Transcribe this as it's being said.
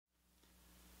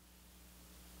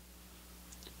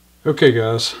Okay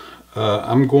guys,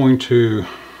 I'm going to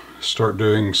start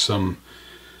doing some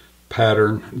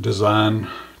pattern design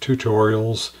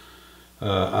tutorials.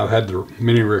 I've had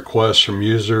many requests from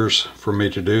users for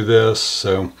me to do this,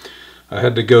 so I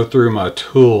had to go through my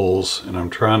tools, and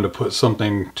I'm trying to put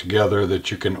something together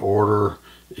that you can order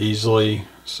easily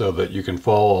so that you can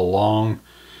follow along.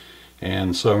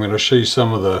 And so I'm going to show you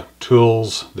some of the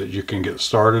tools that you can get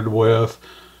started with,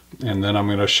 and then I'm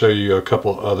going to show you a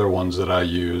couple other ones that I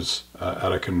use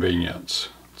out of convenience.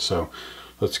 So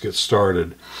let's get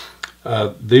started.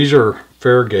 These are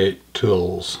Fairgate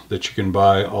tools that you can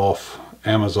buy off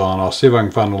Amazon. I'll see if I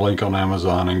can find a link on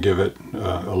Amazon and give it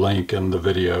a link in the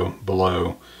video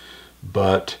below.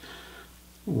 But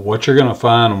what you're going to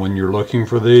find when you're looking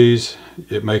for these,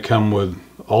 it may come with,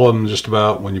 all of them just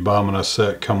about when you buy them in a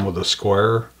set come with a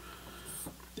square,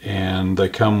 and they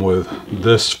come with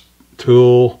this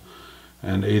tool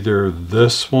and either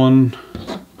this one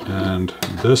and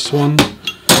this one,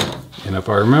 and if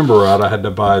I remember right, I had to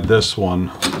buy this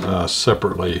one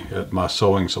separately at my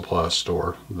sewing supply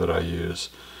store that I use.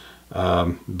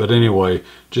 But anyway,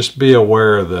 just be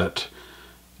aware that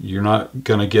you're not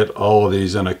going to get all of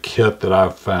these in a kit that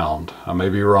I've found. I may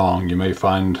be wrong. You may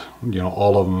find,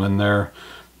 all of them in there,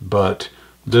 but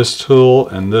this tool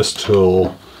and this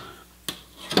tool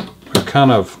are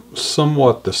kind of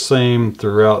somewhat the same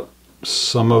throughout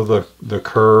some of the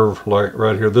curve. Like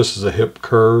right here, this is a hip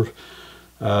curve.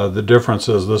 The difference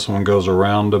is this one goes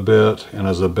around a bit and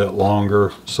is a bit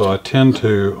longer, so I tend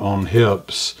to, on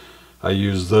hips, I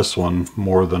use this one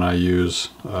more than I use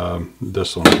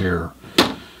this one here.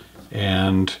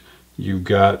 And you've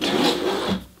got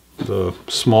the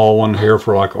small one here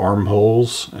for like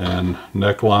armholes and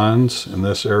necklines in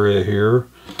this area here,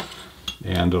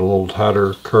 and a little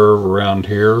tighter curve around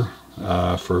here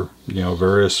for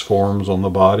various forms on the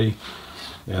body.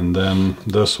 And then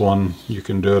this one, you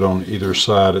can do it on either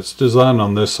side. It's designed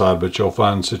on this side, but you'll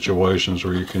find situations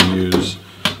where you can use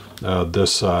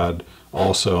this side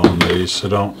also on these. So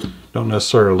don't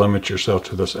necessarily limit yourself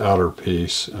to this outer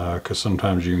piece, because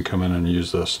sometimes you can come in and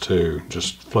use this too.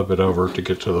 Just flip it over to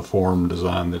get to the form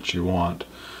design that you want.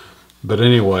 But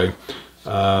anyway,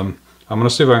 I'm going to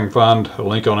see if I can find a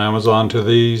link on Amazon to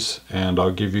these, and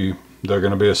I'll give you, they're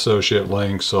going to be associate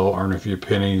links, so I'll earn a few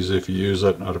pennies if you use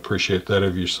it. I'd appreciate that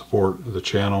if you support the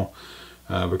channel,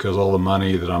 because all the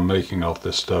money that I'm making off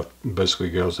this stuff basically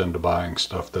goes into buying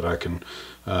stuff that I can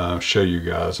show you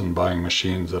guys, and buying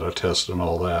machines that I test and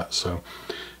all that. So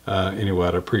anyway,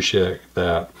 I'd appreciate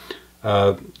that.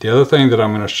 The other thing that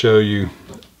I'm going to show you,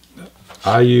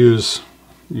 I use,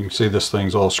 you can see this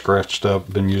thing's all scratched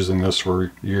up, been using this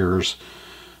for years.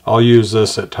 I'll use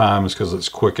this at times because it's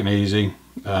quick and easy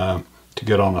to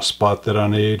get on a spot that I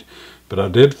need. But I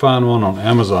did find one on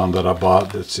Amazon that I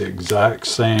bought that's the exact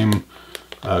same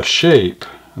shape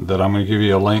that I'm going to give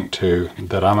you a link to,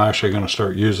 that I'm actually going to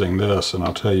start using this, and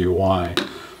I'll tell you why.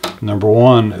 Number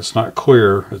one, it's not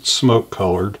clear, it's smoke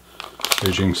colored,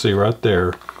 as you can see right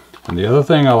there. And the other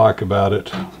thing I like about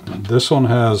it, this one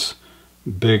has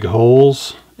big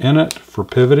holes in it for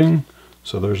pivoting.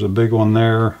 So there's a big one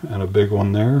there and a big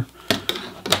one there.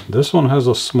 This one has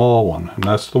a small one, and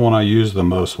that's the one I use the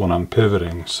most when I'm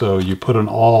pivoting. So you put an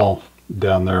awl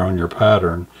down there on your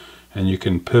pattern, and you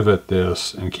can pivot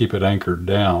this and keep it anchored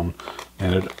down,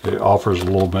 and it offers a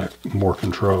little bit more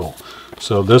control.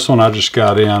 So this one I just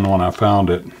got in when I found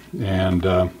it, and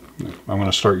I'm going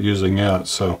to start using it.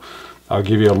 So I'll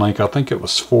give you a link. I think it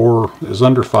was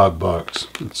under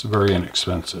 $5. It's very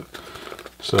inexpensive.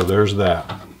 So there's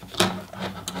that.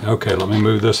 Okay, let me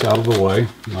move this out of the way,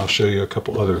 and I'll show you a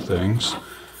couple other things.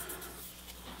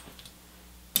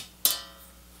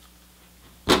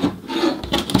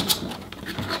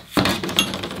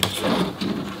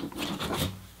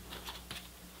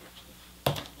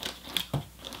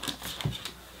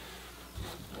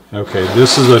 Okay,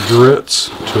 this is a Dritz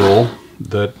tool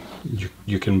that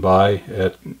you can buy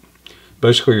at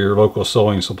basically your local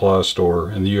sewing supply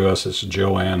store. In the US, it's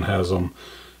Joann has them,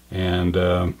 and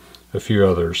a few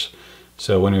others.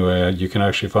 So anyway, you can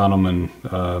actually find them in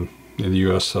the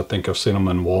US. I think I've seen them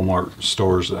in Walmart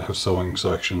stores that have sewing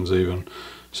sections even.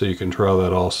 So you can try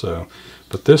that also.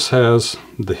 But this has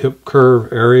the hip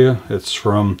curve area. It's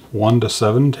from 1 to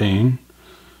 17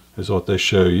 is what they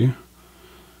show you.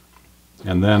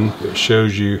 And then it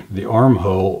shows you the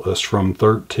armhole is from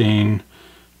 13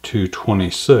 to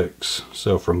 26.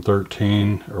 So from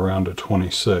 13 around to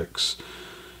 26.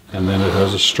 And then it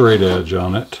has a straight edge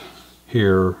on it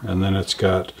here, and then it's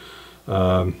got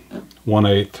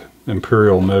 1/8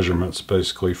 imperial measurements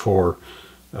basically for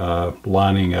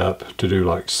lining up to do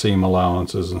like seam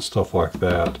allowances and stuff like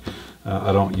that.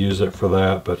 I don't use it for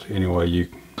that, but anyway, you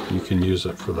can use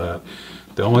it for that.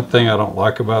 The only thing I don't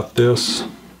like about this,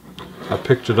 I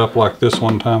picked it up like this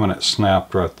one time and it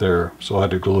snapped right there, so I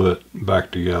had to glue it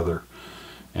back together.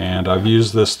 And I've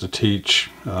used this to teach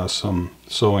some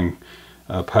sewing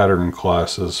pattern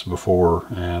classes before,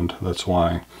 and that's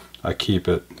why I keep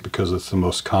it, because it's the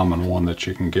most common one that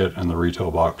you can get in the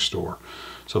retail box store.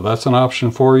 So that's an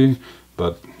option for you,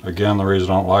 but again, the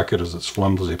reason I don't like it is it's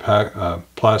flimsy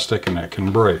plastic and it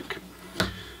can break.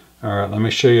 Alright, let me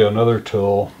show you another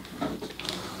tool.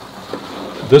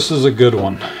 This is a good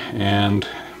one, and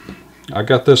I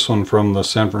got this one from the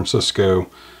San Francisco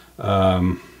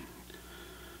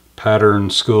pattern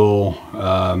school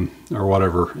or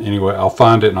whatever. Anyway, I'll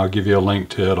find it and I'll give you a link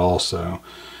to it also.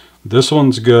 This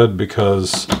one's good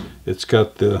because it's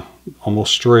got the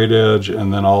almost straight edge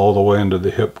and then all the way into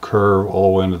the hip curve,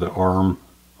 all the way into the arm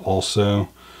also.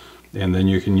 And then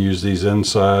you can use these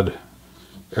inside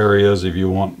areas if you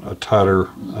want a tighter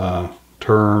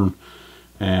turn,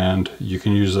 and you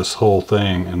can use this whole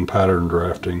thing in pattern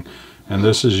drafting. And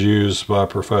this is used by a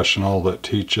professional that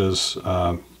teaches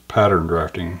pattern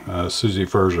drafting, Susie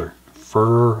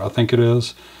Furrer, I think it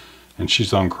is, and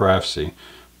she's on Craftsy.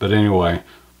 But anyway,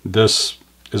 this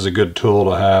is a good tool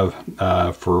to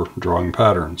have for drawing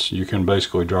patterns. You can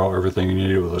basically draw everything you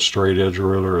need with a straight edge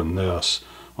ruler and this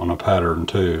on a pattern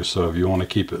too. So if you want to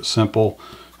keep it simple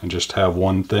and just have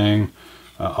one thing,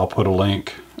 I'll put a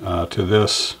link to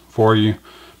this for you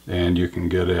and you can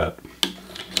get it.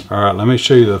 Alright, let me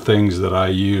show you the things that I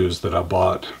use that I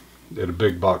bought at a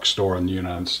big box store in the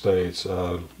United States.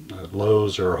 At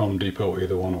Lowe's or Home Depot,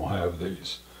 either one will have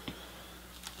these.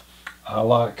 I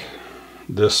like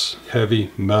this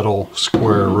heavy metal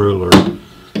square ruler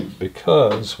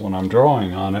because when I'm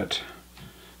drawing on it,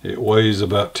 it weighs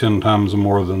about 10 times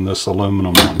more than this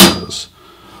aluminum one does.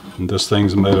 And this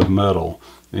thing's made of metal.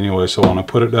 Anyway, so when I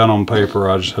put it down on paper,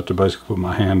 I just have to basically put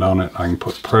my hand on it. I can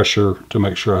put pressure to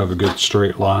make sure I have a good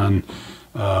straight line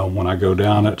when I go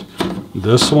down it.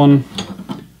 This one,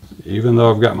 even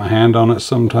though I've got my hand on it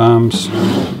sometimes,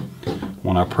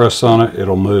 when I press on it,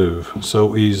 it'll move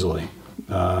so easily.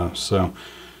 So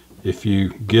if you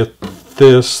get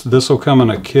this will come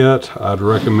in a kit. I'd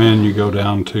recommend you go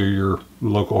down to your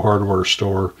local hardware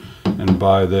store and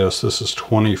buy this. This is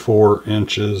 24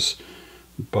 inches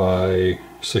by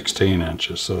 16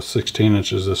 inches. So 16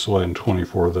 inches this way and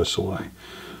 24 this way.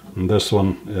 And this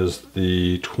one is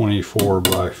the 24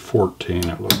 by 14,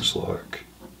 it looks like.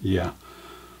 Yeah.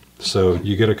 So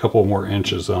you get a couple more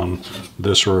inches on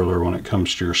this ruler when it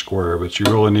comes to your square, but you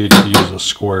really need to use a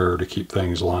square to keep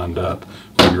things lined up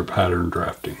when you're pattern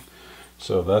drafting.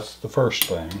 So that's the first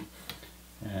thing.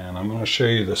 And I'm going to show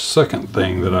you the second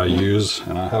thing that I use,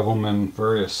 and I have them in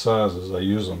various sizes. I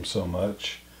use them so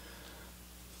much.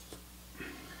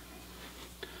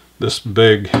 This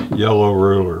big yellow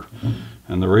ruler.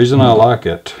 And the reason I like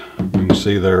it, you can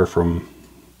see there from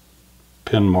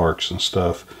pin marks and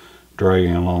stuff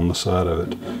dragging along the side of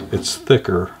it. It's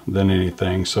thicker than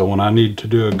anything, so when I need to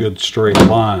do a good straight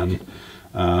line,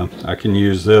 I can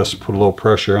use this, put a little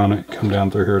pressure on it, come down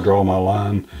through here, draw my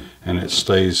line, and it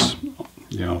stays,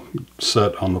 you know,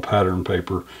 set on the pattern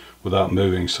paper without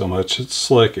moving so much. It's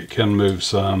slick, it can move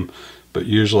some, but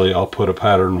usually I'll put a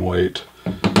pattern weight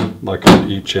like on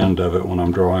each end of it when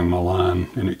I'm drawing my line,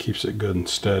 and it keeps it good and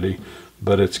steady.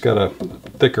 But it's got a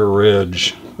thicker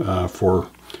ridge for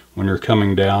when you're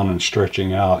coming down and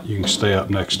stretching out, you can stay up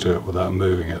next to it without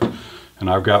moving it. And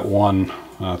I've got one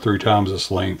 3 times this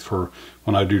length for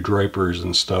when I do draperies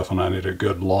and stuff and I need a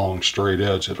good long straight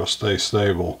edge that'll stay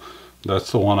stable.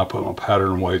 That's the one I put my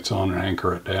pattern weights on and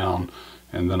anchor it down,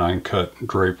 and then I can cut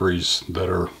draperies that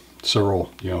are several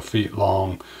feet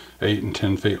long, 8 and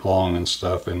 10 feet long and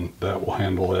stuff, and that will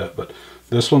handle it. But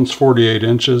this one's 48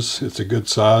 inches. It's a good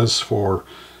size for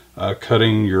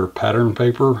cutting your pattern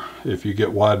paper if you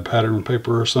get wide pattern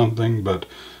paper or something, but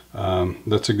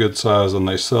that's a good size, and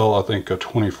they sell I think a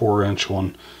 24-inch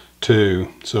one too,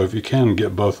 so if you can,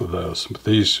 get both of those. But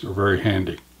these are very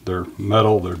handy. They're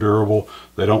metal, they're durable,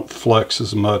 they don't flex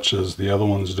as much as the other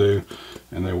ones do,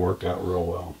 and they work out real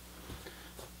well.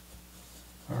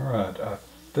 Alright, I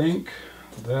think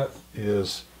that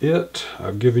is it.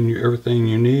 I've given you everything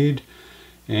you need,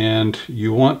 and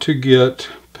you want to get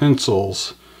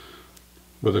pencils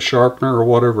with a sharpener or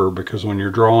whatever, because when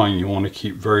you're drawing you want to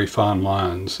keep very fine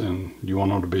lines and you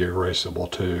want them to be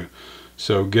erasable too.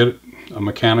 So get a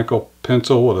mechanical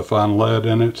pencil with a fine lead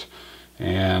in it,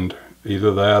 and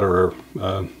either that or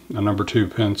a number 2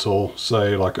 pencil,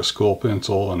 say like a school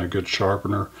pencil, and a good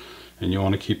sharpener. And you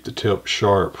want to keep the tip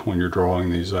sharp when you're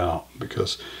drawing these out,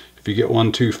 because If you get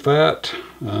one too fat,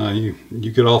 you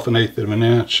get off 1/8 of an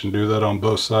inch and do that on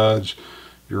both sides,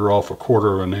 you're off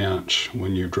 1/4 of an inch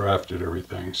when you drafted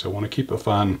everything. So I want to keep a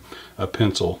fine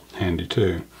pencil handy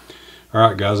too. All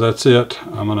right, guys, that's it.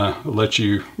 I'm gonna let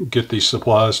you get these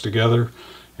supplies together,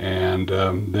 and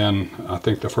then I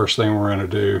think the first thing we're gonna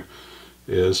do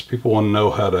is people want to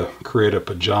know how to create a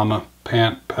pajama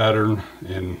pant pattern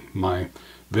in my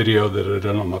video that I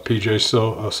did on my PJ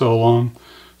sew along.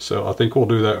 So I think we'll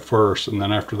do that first, and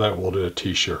then after that we'll do a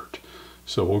t-shirt.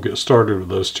 So we'll get started with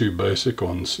those two basic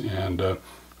ones and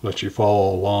let you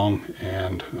follow along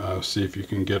and see if you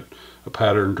can get a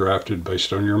pattern drafted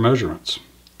based on your measurements.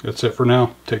 That's it for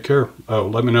now. Take care. Oh,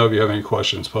 let me know if you have any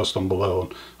questions. Post them below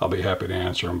and I'll be happy to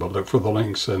answer them. But look for the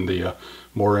links in the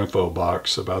more info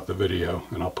box about the video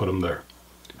and I'll put them there.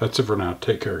 That's it for now.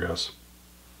 Take care, guys.